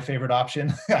 which is my favorite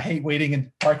option. I hate waiting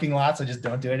in parking lots. I just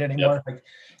don't do it anymore. Yep. If I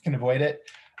can avoid it.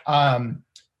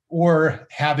 Or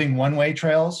having one-way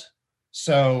trails.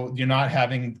 So you're not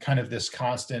having kind of this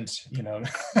constant,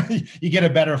 you get a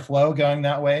better flow going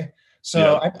that way.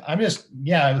 So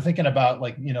yeah. I'm thinking about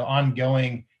like,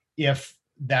 ongoing, if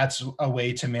that's a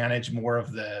way to manage more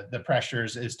of the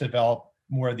pressures, is develop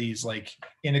more of these like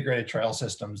integrated trail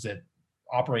systems that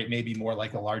operate maybe more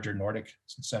like a larger Nordic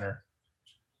center.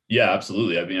 Yeah,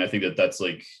 absolutely. I mean, I think that's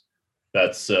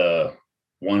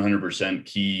 100%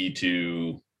 key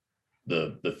to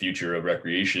the future of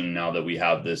recreation now that we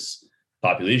have this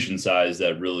population size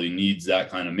that really needs that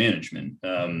kind of management.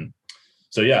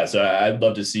 So I'd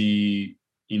love to see,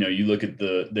 you look at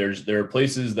there are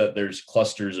places that there's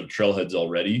clusters of trailheads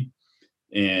already.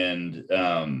 And,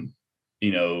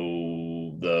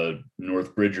 the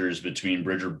North Bridgers between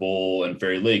Bridger Bowl and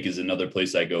Ferry Lake is another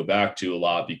place I go back to a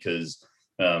lot because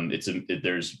there's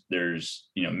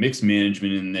mixed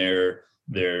management in there.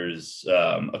 There's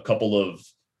a couple of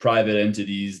private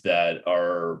entities that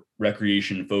are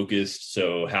recreation focused,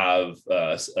 so have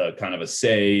a kind of a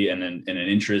say and an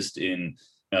interest in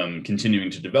continuing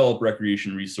to develop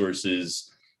recreation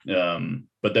resources.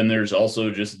 But then there's also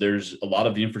there's a lot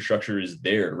of the infrastructure is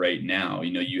there right now.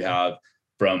 You have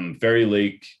from Ferry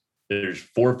Lake, there's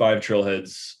 4 or 5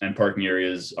 trailheads and parking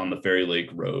areas on the Ferry Lake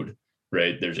Road,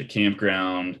 right? There's a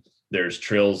campground, there's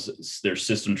trails, there's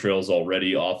system trails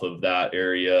already off of that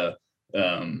area.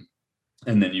 And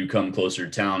then you come closer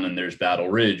to town and there's Battle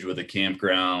Ridge with a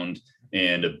campground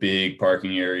and a big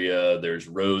parking area. There's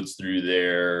roads through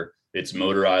there. It's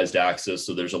motorized access.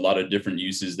 So there's a lot of different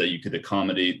uses that you could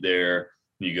accommodate there.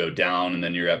 You go down and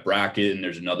then you're at Brackett and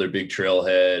there's another big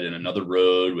trailhead and another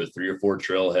road with 3 or 4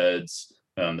 trailheads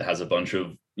that has a bunch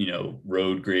of,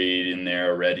 road grade in there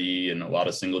already and a lot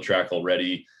of single track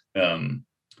already.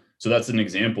 So that's an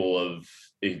example of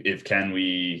if can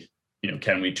we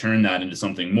turn that into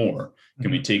something more?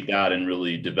 Can we take that and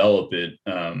really develop it?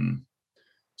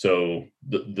 So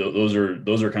those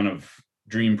are kind of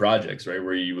dream projects, right?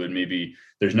 Where you would maybe,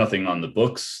 there's nothing on the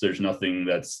books. There's nothing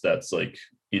that's like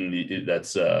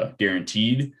that's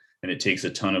guaranteed. And it takes a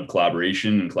ton of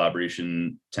collaboration, and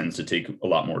collaboration tends to take a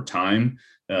lot more time.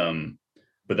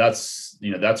 But that's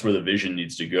where the vision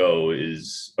needs to go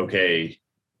is, okay,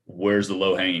 where's the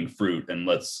low hanging fruit? And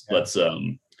let's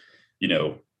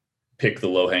pick the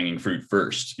low hanging fruit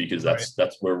first, because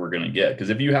that's where we're going to get.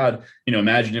 Because if you had,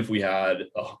 imagine if we had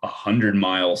a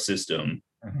 100-mile system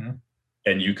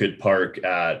and you could park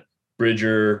at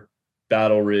Bridger,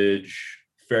 Battle Ridge,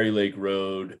 Ferry Lake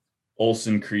Road,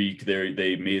 Olson Creek.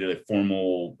 They made a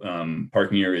formal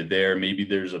parking area there. Maybe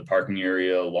there's a parking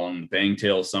area along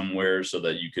Bangtail somewhere so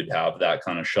that you could have that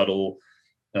kind of shuttle.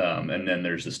 And then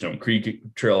there's the Stone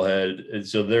Creek trailhead. And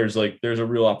so there's a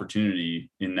real opportunity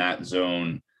in that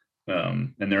zone.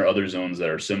 And there are other zones that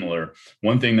are similar.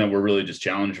 One thing that we're really just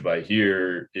challenged by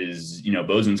here is,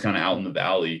 Bozeman's kind of out in the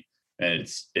valley, and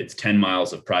it's 10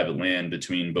 miles of private land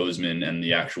between Bozeman and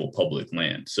the actual public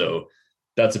land. So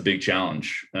that's a big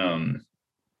challenge. And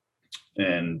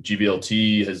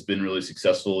GVLT has been really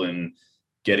successful in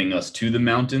getting us to the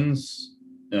mountains.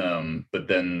 But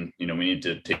then, we need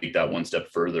to take that one step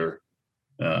further.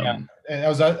 And I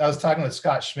was talking with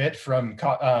Scott Schmidt from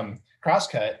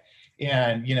Crosscut,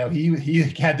 and, he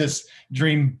had this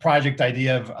dream project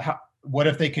idea of what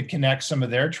if they could connect some of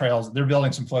their trails. They're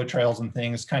building some flow trails and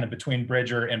things kind of between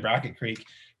Bridger and Brackett Creek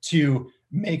to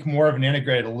make more of an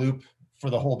integrated loop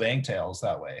for the whole Bangtails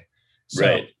that way. So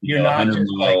right. You're not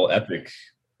just like epic.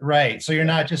 Right. So you're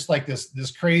not just like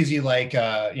this crazy,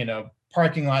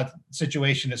 parking lot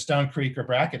situation at Stone Creek or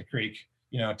Brackett Creek,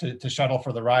 to shuttle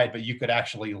for the ride, but you could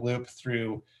actually loop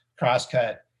through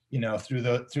Crosscut, through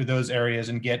those areas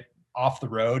and get off the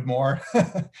road more.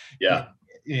 Yeah.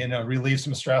 Relieve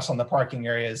some stress on the parking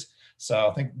areas. So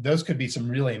I think those could be some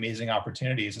really amazing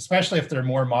opportunities, especially if they're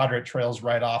more moderate trails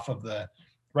right off of the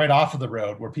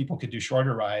road where people could do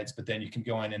shorter rides, but then you can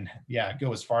go in and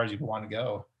go as far as you want to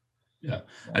go. Yeah.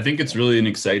 I think it's really an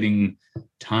exciting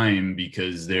time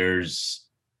because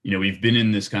we've been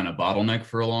in this kind of bottleneck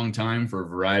for a long time for a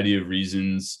variety of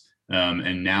reasons.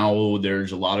 And now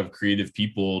there's a lot of creative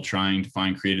people trying to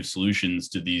find creative solutions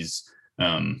to these,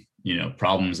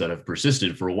 problems that have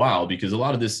persisted for a while, because a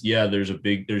lot of this,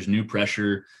 there's new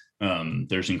pressure,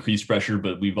 there's increased pressure,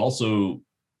 but we've also,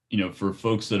 for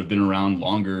folks that have been around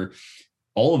longer,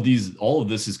 all of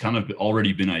this has kind of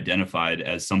already been identified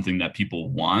as something that people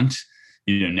want.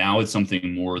 Now it's something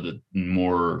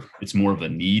it's more of a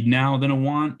need now than a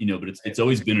want, but it's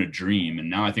always been a dream. And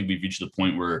now I think we've reached the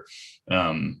point where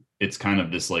it's kind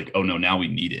of this like, oh no, now we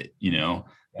need it,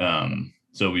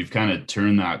 so we've kind of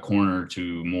turned that corner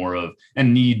to more of,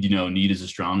 and need is a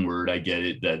strong word. I get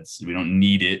it. We don't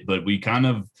need it, but we kind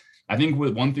of, I think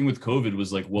one thing with COVID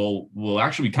was like, well,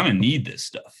 actually we kind of need this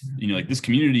stuff, like this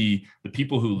community, the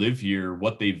people who live here,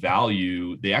 what they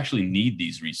value, they actually need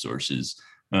these resources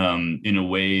in a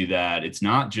way that it's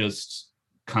not just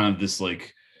kind of this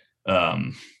like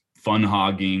fun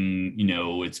hogging,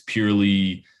 it's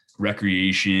purely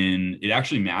recreation. It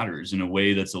actually matters in a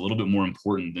way that's a little bit more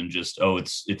important than just,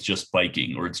 it's just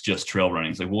biking or it's just trail running.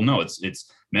 It's like, well, no,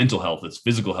 it's mental health, it's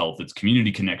physical health, it's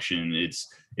community connection,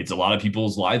 it's a lot of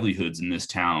people's livelihoods in this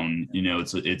town.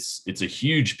 It's a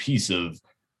huge piece of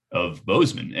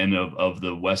Bozeman and of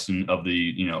the Western, of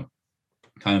the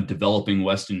kind of developing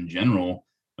West in general.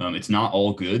 It's not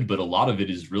all good, but a lot of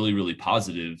it is really, really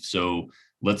positive. So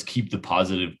let's keep the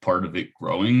positive part of it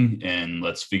growing, and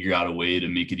let's figure out a way to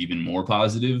make it even more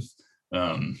positive.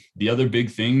 The other big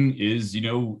thing is,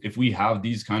 if we have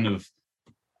these kind of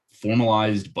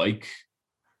formalized bike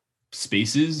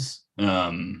spaces,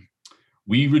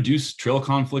 we reduce trail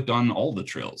conflict on all the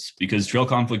trails, because trail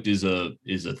conflict is a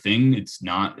thing.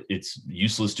 It's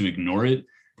useless to ignore it.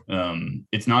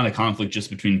 It's not a conflict just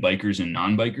between bikers and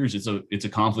non-bikers. It's a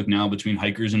conflict now between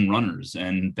hikers and runners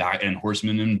and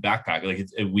horsemen and backpack. Like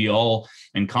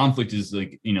and conflict is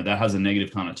like, that has a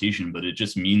negative connotation, but it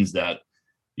just means that,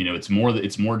 it's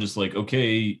more just like,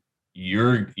 okay,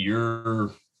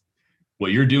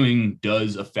 what you're doing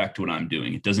does affect what I'm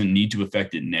doing. It doesn't need to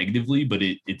affect it negatively, but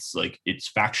it's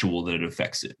factual that it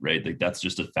affects it, right? Like that's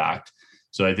just a fact.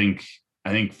 So I think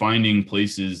finding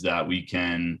places that we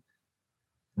can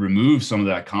remove some of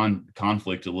that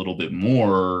conflict a little bit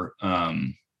more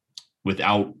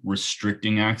without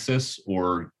restricting access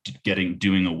or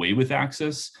doing away with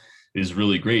access is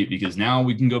really great, because now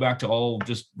we can go back to all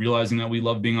just realizing that we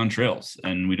love being on trails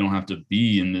and we don't have to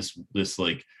be in this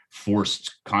like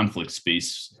forced conflict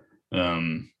space.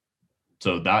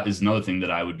 So that is another thing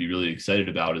that I would be really excited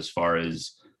about as far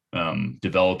as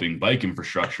developing bike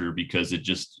infrastructure, because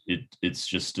it's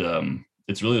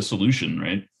really a solution,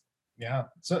 right? Yeah.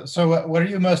 So what are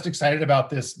you most excited about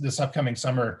this upcoming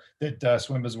summer that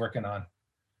SWIMBA is working on?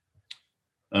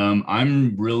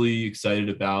 I'm really excited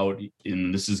about,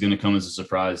 and this is going to come as a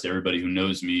surprise to everybody who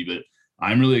knows me, but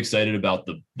I'm really excited about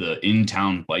the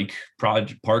in-town bike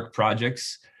park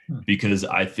projects, because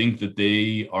I think that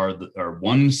they are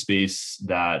one space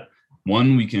that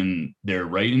they're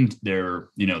right in there.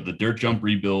 The dirt jump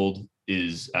rebuild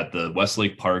is at the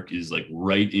Westlake Park, is like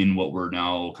right in what we're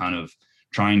now kind of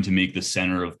trying to make the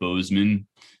center of Bozeman,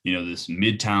 this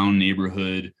midtown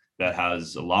neighborhood that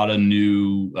has a lot of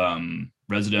new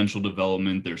residential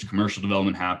development. There's commercial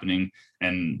development happening,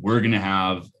 and we're going to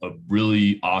have a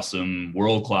really awesome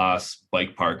world-class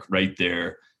bike park right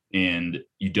there. And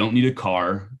you don't need a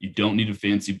car. You don't need a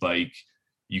fancy bike.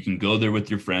 You can go there with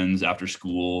your friends after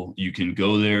school. You can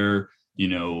go there,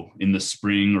 in the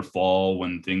spring or fall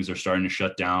when things are starting to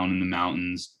shut down in the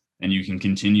mountains, and you can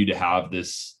continue to have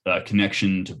this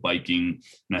connection to biking.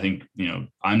 And I think,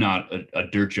 I'm not a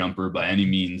dirt jumper by any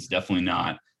means, definitely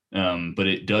not. But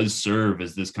it does serve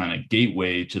as this kind of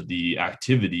gateway to the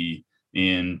activity.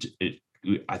 And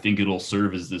I think it'll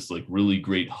serve as this like really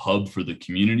great hub for the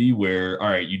community where, all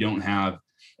right, you don't have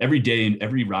every day and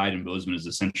every ride in Bozeman is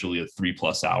essentially a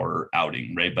 3+ hour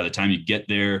outing, right? By the time you get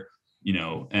there,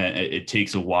 it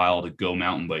takes a while to go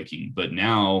mountain biking. But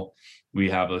now we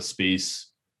have a space.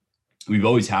 We've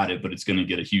always had it, but it's going to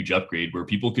get a huge upgrade where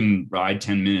people can ride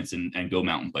 10 minutes and go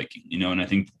mountain biking, and I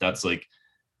think that's like,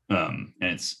 and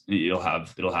it'll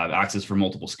have access for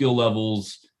multiple skill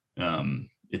levels.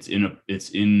 It's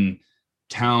in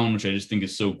town, which I just think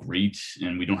is so great.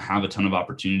 And we don't have a ton of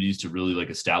opportunities to really like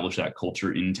establish that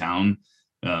culture in town.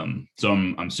 So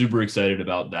I'm super excited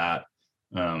about that.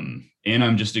 And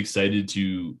I'm just excited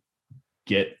to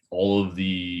get all of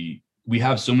we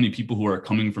have so many people who are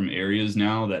coming from areas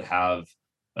now that have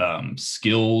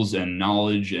skills and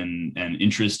knowledge and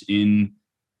interest in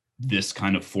this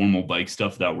kind of formal bike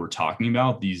stuff that we're talking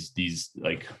about, these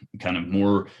like kind of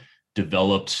more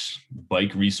developed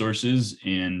bike resources.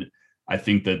 And I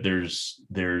think that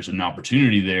there's an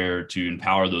opportunity there to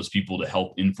empower those people to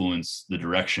help influence the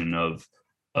direction of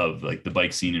like the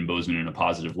bike scene in Bozeman in a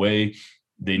positive way.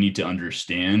 They need to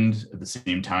understand at the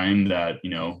same time that,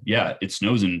 yeah, it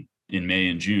snows in May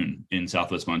and June in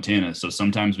Southwest Montana. So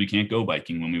sometimes we can't go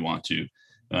biking when we want to.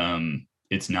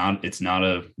 It's not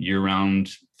a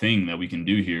year-round thing that we can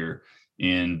do here.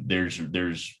 And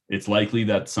it's likely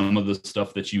that some of the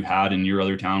stuff that you had in your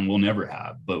other town will never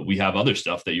have, but we have other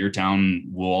stuff that your town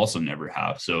will also never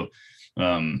have. So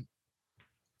kind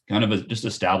of just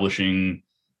establishing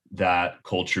that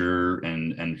culture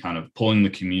and kind of pulling the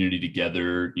community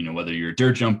together, whether you're a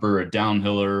dirt jumper, a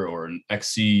downhiller, or an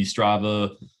XC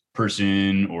Strava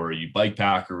person, or you bike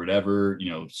pack or whatever,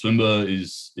 SWIMBA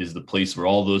is the place where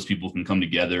all those people can come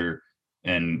together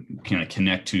and kind of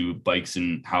connect to bikes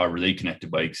and however they connect to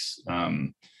bikes.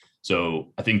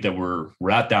 So I think that we're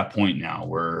at that point now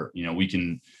where, we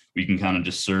can kind of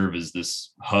just serve as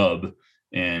this hub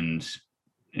and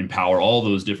empower all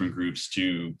those different groups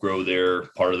to grow their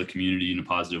part of the community in a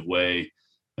positive way.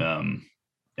 And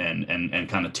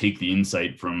kind of take the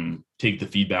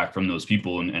feedback from those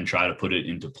people and try to put it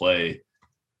into play.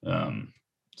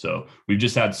 So we've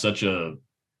just had so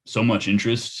much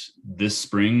interest this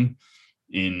spring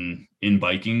in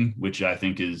biking, which I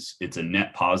think it's a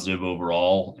net positive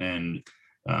overall. And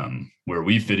where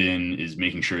we fit in is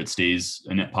making sure it stays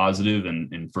a net positive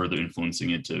and further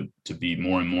influencing it to be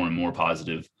more and more and more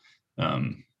positive.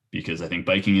 Because I think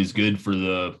biking is good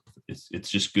it's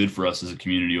just good for us as a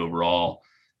community overall.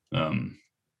 So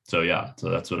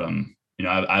that's what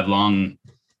I've long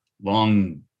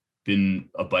been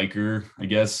a biker, I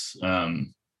guess.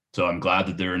 So I'm glad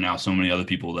that there are now so many other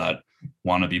people that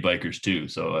want to be bikers too.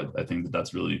 So I think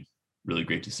that's really, really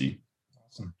great to see.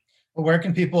 Awesome. Well, where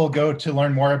can people go to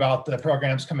learn more about the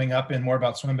programs coming up and more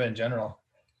about SWIMBA in general?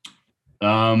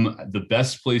 The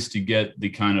best place to get the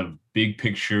kind of big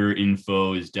picture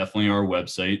info is definitely our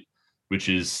website, which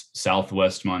is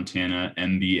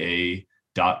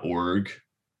southwestmontanamba.org.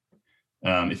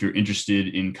 If you're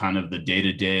interested in kind of the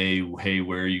day-to-day, hey,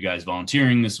 where are you guys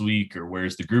volunteering this week, or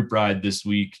where's the group ride this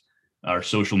week? Our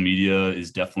social media is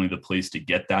definitely the place to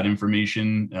get that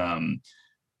information.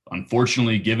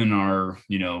 Unfortunately, given our,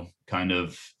 kind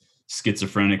of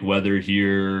schizophrenic weather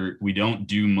here, we don't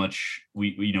do much.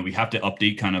 We have to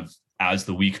update kind of as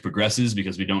the week progresses,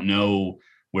 because we don't know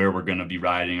where we're going to be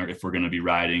riding or if we're going to be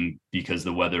riding, because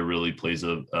the weather really plays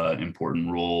a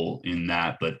important role in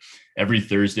that. But every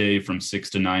Thursday from 6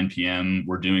 to 9 p.m.,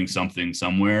 we're doing something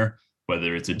somewhere,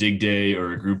 whether it's a dig day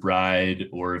or a group ride,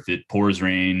 or if it pours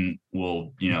rain,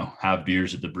 we'll, have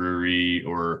beers at the brewery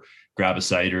or grab a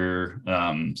cider.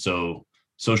 So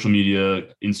social media,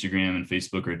 Instagram and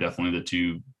Facebook are definitely the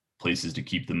two places to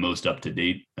keep the most up to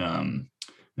date.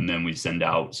 And then we send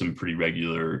out some pretty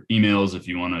regular emails. If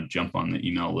you want to jump on the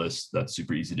email list, that's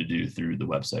super easy to do through the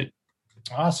website.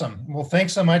 Awesome. Well,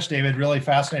 thanks so much, David. Really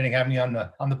fascinating having you on the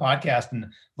podcast, and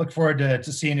look forward to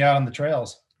seeing you out on the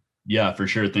trails. Yeah, for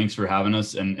sure. Thanks for having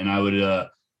us. And I would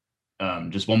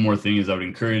just one more thing is I would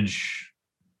encourage,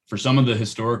 for some of the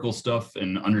historical stuff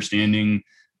and understanding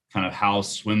kind of how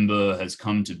SWIMBA has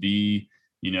come to be.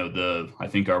 I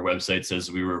think our website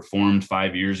says we were formed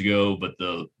 5 years ago, but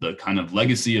the kind of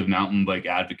legacy of mountain bike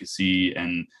advocacy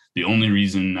and the only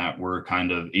reason that we're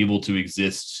kind of able to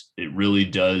exist, it really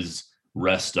does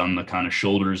rest on the kind of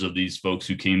shoulders of these folks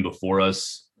who came before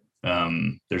us.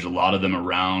 There's a lot of them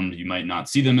around. You might not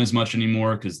see them as much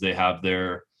anymore because they have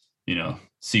their,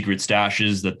 secret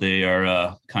stashes that they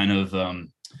are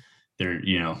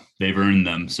they've earned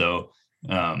them. So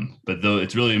but though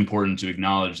it's really important to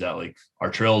acknowledge that like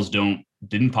our trails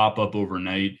didn't pop up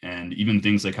overnight, and even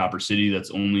things like Copper City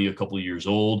that's only a couple of years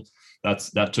old,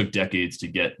 that took decades to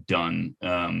get done.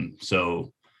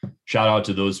 So shout out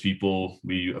to those people.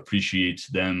 We appreciate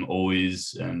them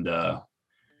always, and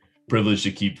privileged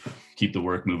to keep the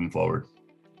work moving forward.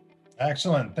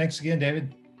 Excellent. Thanks again,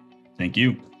 David. Thank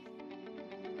you.